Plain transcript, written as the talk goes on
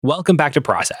Welcome back to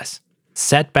Process.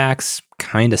 Setbacks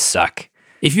kind of suck.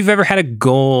 If you've ever had a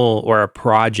goal or a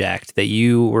project that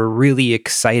you were really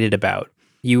excited about,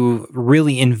 you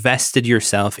really invested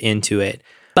yourself into it,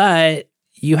 but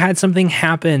you had something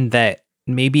happen that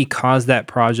maybe caused that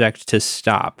project to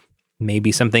stop.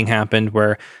 Maybe something happened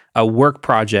where a work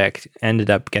project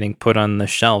ended up getting put on the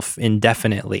shelf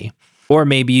indefinitely. Or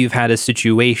maybe you've had a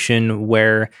situation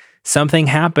where something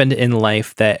happened in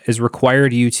life that has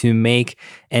required you to make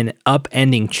an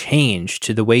upending change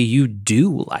to the way you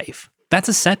do life. That's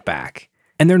a setback,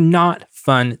 and they're not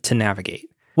fun to navigate.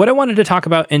 What I wanted to talk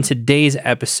about in today's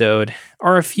episode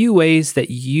are a few ways that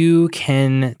you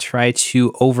can try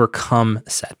to overcome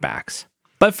setbacks.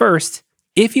 But first,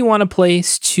 if you want a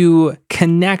place to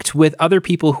connect with other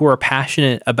people who are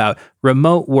passionate about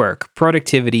remote work,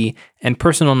 productivity, and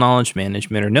personal knowledge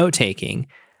management or note-taking,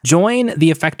 join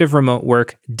the Effective Remote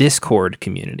Work Discord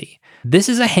community. This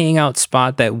is a hangout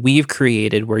spot that we've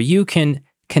created where you can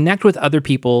connect with other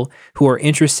people who are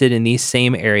interested in these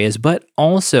same areas, but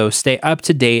also stay up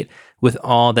to date with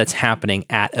all that's happening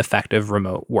at Effective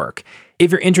Remote Work. If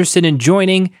you're interested in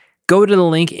joining, go to the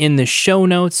link in the show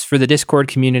notes for the Discord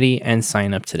community and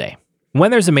sign up today. When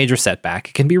there's a major setback,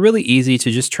 it can be really easy to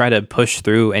just try to push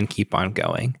through and keep on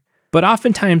going. But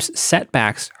oftentimes,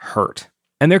 setbacks hurt.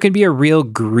 And there can be a real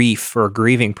grief or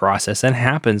grieving process that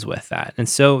happens with that. And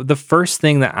so the first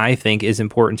thing that I think is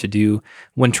important to do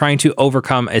when trying to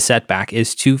overcome a setback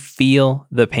is to feel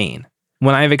the pain.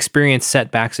 When I've experienced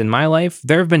setbacks in my life,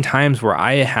 there have been times where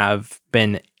I have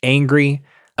been angry,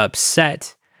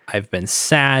 upset, I've been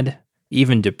sad,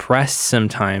 even depressed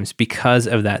sometimes because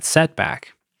of that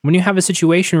setback. When you have a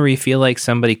situation where you feel like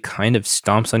somebody kind of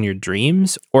stomps on your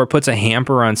dreams or puts a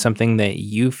hamper on something that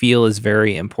you feel is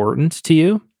very important to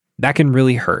you, that can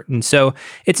really hurt. And so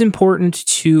it's important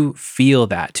to feel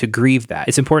that, to grieve that.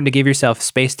 It's important to give yourself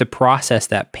space to process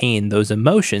that pain, those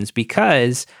emotions,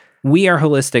 because we are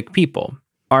holistic people.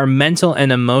 Our mental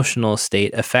and emotional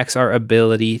state affects our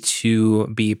ability to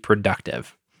be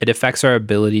productive. It affects our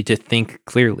ability to think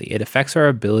clearly. It affects our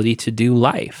ability to do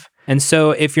life. And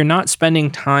so if you're not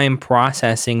spending time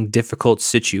processing difficult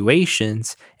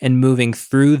situations and moving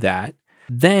through that,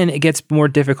 then it gets more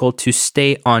difficult to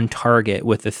stay on target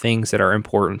with the things that are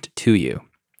important to you.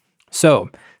 So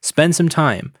spend some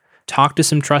time, talk to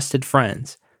some trusted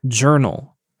friends,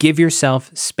 journal, give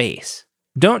yourself space.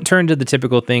 Don't turn to the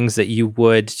typical things that you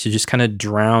would to just kind of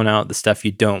drown out the stuff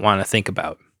you don't want to think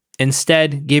about.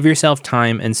 Instead, give yourself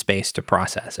time and space to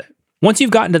process it. Once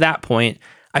you've gotten to that point,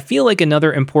 I feel like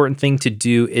another important thing to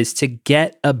do is to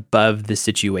get above the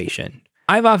situation.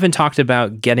 I've often talked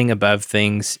about getting above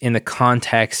things in the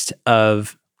context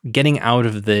of getting out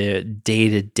of the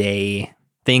day-to-day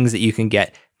things that you can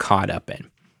get caught up in.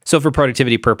 So for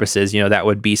productivity purposes, that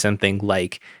would be something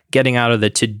like getting out of the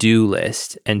to-do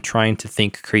list and trying to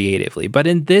think creatively. But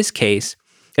in this case,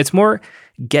 it's more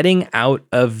getting out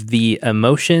of the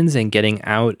emotions and getting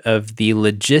out of the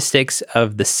logistics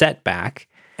of the setback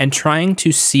and trying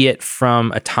to see it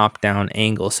from a top-down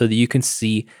angle so that you can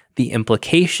see the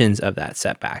implications of that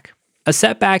setback. A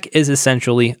setback is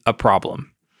essentially a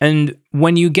problem. And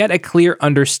when you get a clear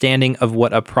understanding of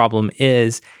what a problem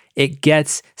is, it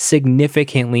gets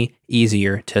significantly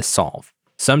easier to solve.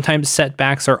 Sometimes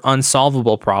setbacks are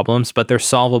unsolvable problems, but they're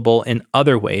solvable in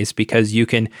other ways because you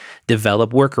can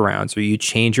develop workarounds, or you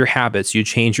change your habits, you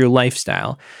change your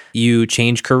lifestyle, you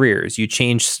change careers, you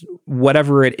change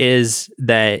whatever it is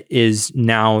that is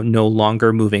now no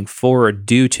longer moving forward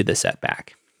due to the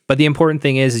setback. But the important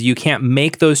thing is you can't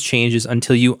make those changes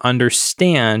until you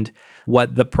understand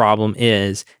what the problem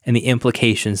is and the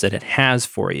implications that it has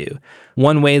for you.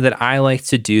 One way that I like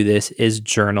to do this is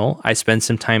journal. I spend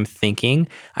some time thinking.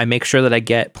 I make sure that I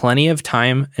get plenty of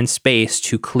time and space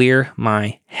to clear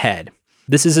my head.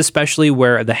 This is especially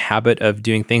where the habit of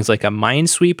doing things like a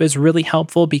mind sweep is really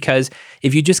helpful, because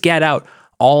if you just get out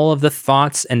all of the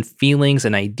thoughts and feelings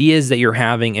and ideas that you're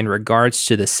having in regards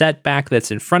to the setback that's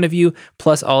in front of you,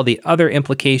 plus all the other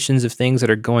implications of things that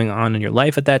are going on in your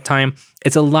life at that time,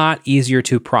 it's a lot easier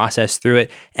to process through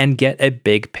it and get a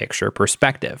big picture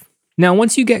perspective. Now,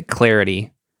 once you get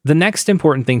clarity, the next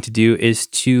important thing to do is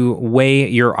to weigh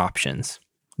your options.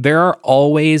 There are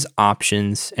always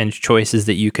options and choices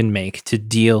that you can make to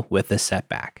deal with a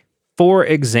setback. For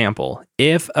example,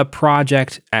 if a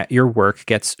project at your work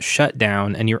gets shut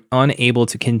down and you're unable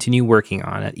to continue working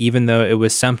on it, even though it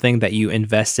was something that you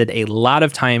invested a lot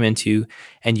of time into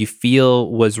and you feel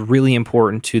was really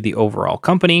important to the overall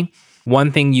company,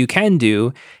 One thing you can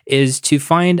do is to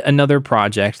find another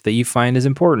project that you find is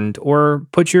important, or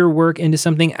put your work into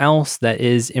something else that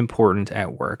is important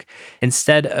at work.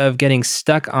 Instead of getting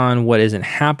stuck on what isn't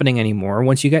happening anymore,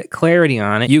 once you get clarity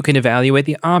on it, you can evaluate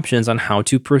the options on how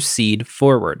to proceed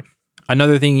forward.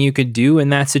 Another thing you could do in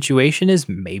that situation is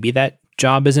maybe that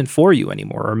job isn't for you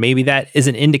anymore, or maybe that is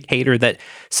an indicator that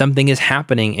something is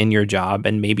happening in your job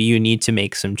and maybe you need to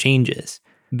make some changes.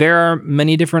 There are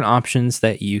many different options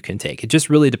that you can take. It just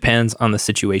really depends on the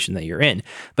situation that you're in.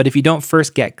 But if you don't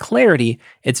first get clarity,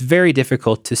 it's very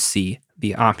difficult to see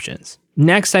the options.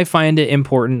 Next, I find it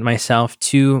important myself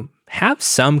to have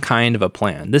some kind of a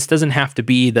plan. This doesn't have to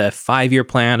be the 5-year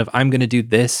plan of I'm going to do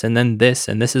this, and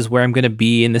this is where I'm going to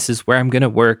be, and this is where I'm going to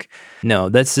work. No,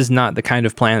 this is not the kind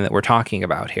of plan that we're talking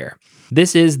about here.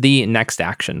 This is the next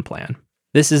action plan.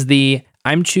 This is the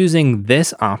I'm choosing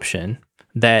this option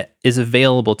that is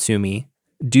available to me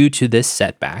due to this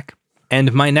setback.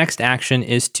 And my next action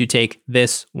is to take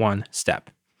this one step.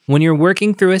 When you're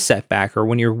working through a setback or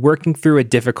when you're working through a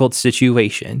difficult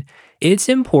situation, it's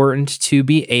important to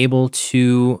be able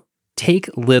to take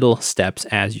little steps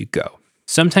as you go.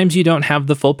 Sometimes you don't have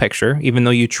the full picture, even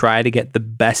though you try to get the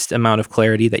best amount of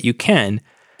clarity that you can.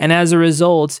 And as a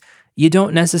result, you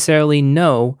don't necessarily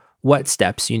know what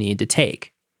steps you need to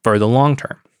take for the long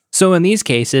term. So in these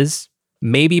cases,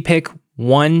 maybe pick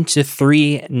 1 to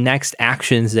 3 next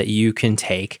actions that you can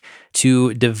take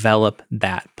to develop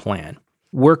that plan.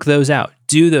 Work those out,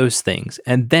 do those things,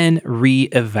 and then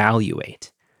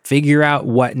reevaluate. Figure out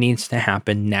what needs to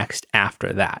happen next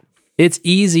after that. It's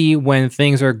easy when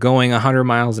things are going 100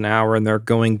 miles an hour and they're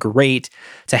going great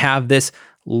to have this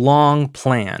long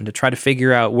plan to try to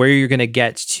figure out where you're going to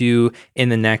get to in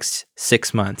the next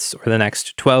 6 months or the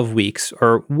next 12 weeks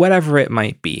or whatever it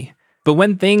might be. But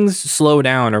when things slow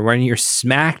down or when you're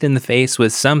smacked in the face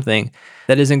with something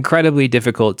that is incredibly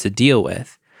difficult to deal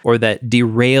with or that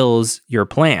derails your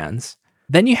plans,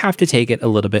 then you have to take it a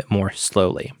little bit more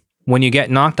slowly. When you get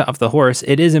knocked off the horse,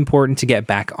 it is important to get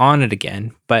back on it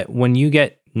again. But when you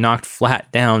get knocked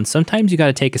flat down, sometimes you got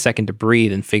to take a second to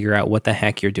breathe and figure out what the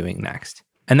heck you're doing next.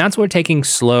 And that's what taking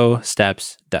slow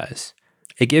steps does.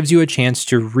 It gives you a chance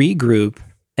to regroup,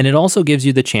 and it also gives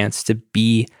you the chance to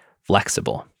be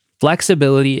flexible.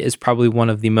 Flexibility is probably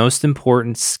one of the most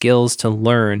important skills to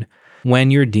learn when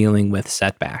you're dealing with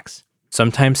setbacks.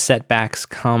 Sometimes setbacks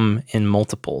come in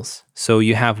multiples. So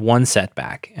you have one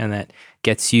setback and that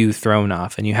gets you thrown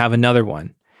off, and you have another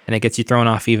one and it gets you thrown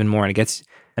off even more,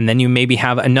 and then you maybe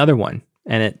have another one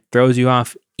and it throws you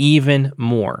off even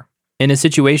more. In a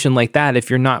situation like that, if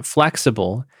you're not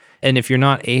flexible and if you're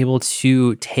not able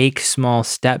to take small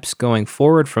steps going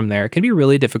forward from there, it can be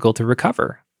really difficult to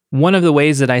recover. One of the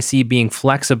ways that I see being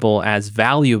flexible as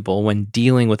valuable when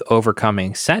dealing with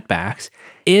overcoming setbacks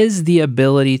is the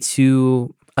ability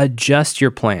to adjust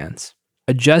your plans,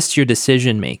 adjust your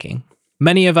decision making.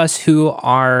 Many of us who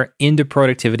are into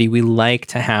productivity, we like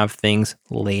to have things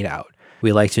laid out.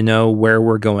 We like to know where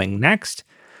we're going next.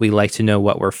 We like to know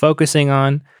what we're focusing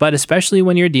on, but especially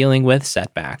when you're dealing with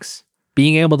setbacks,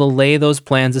 being able to lay those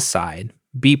plans aside,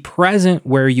 be present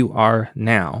where you are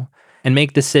now, and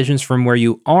make decisions from where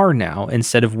you are now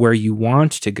instead of where you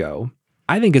want to go,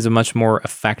 I think is a much more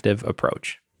effective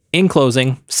approach. In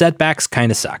closing, setbacks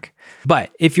kind of suck. But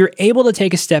if you're able to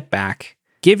take a step back,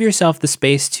 give yourself the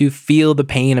space to feel the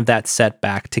pain of that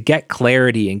setback, to get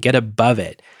clarity and get above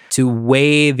it, to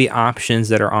weigh the options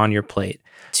that are on your plate,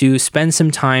 to spend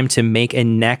some time to make a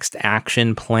next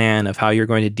action plan of how you're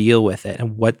going to deal with it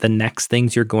and what the next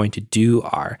things you're going to do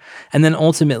are, and then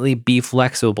ultimately be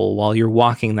flexible while you're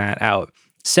walking that out.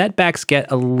 Setbacks get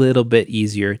a little bit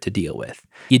easier to deal with.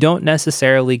 You don't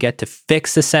necessarily get to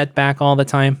fix a setback all the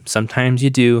time. Sometimes you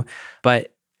do,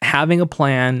 but having a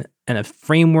plan and a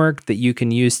framework that you can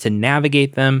use to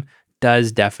navigate them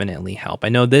does definitely help. I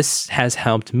know this has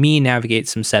helped me navigate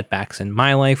some setbacks in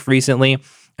my life recently,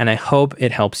 and I hope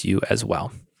it helps you as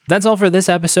well. That's all for this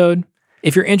episode.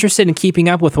 If you're interested in keeping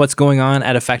up with what's going on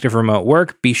at Effective Remote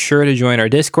Work, be sure to join our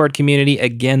Discord community.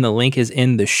 Again, the link is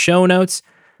in the show notes.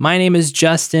 My name is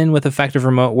Justin with Effective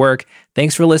Remote Work.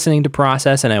 Thanks for listening to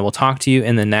Process, and I will talk to you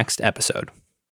in the next episode.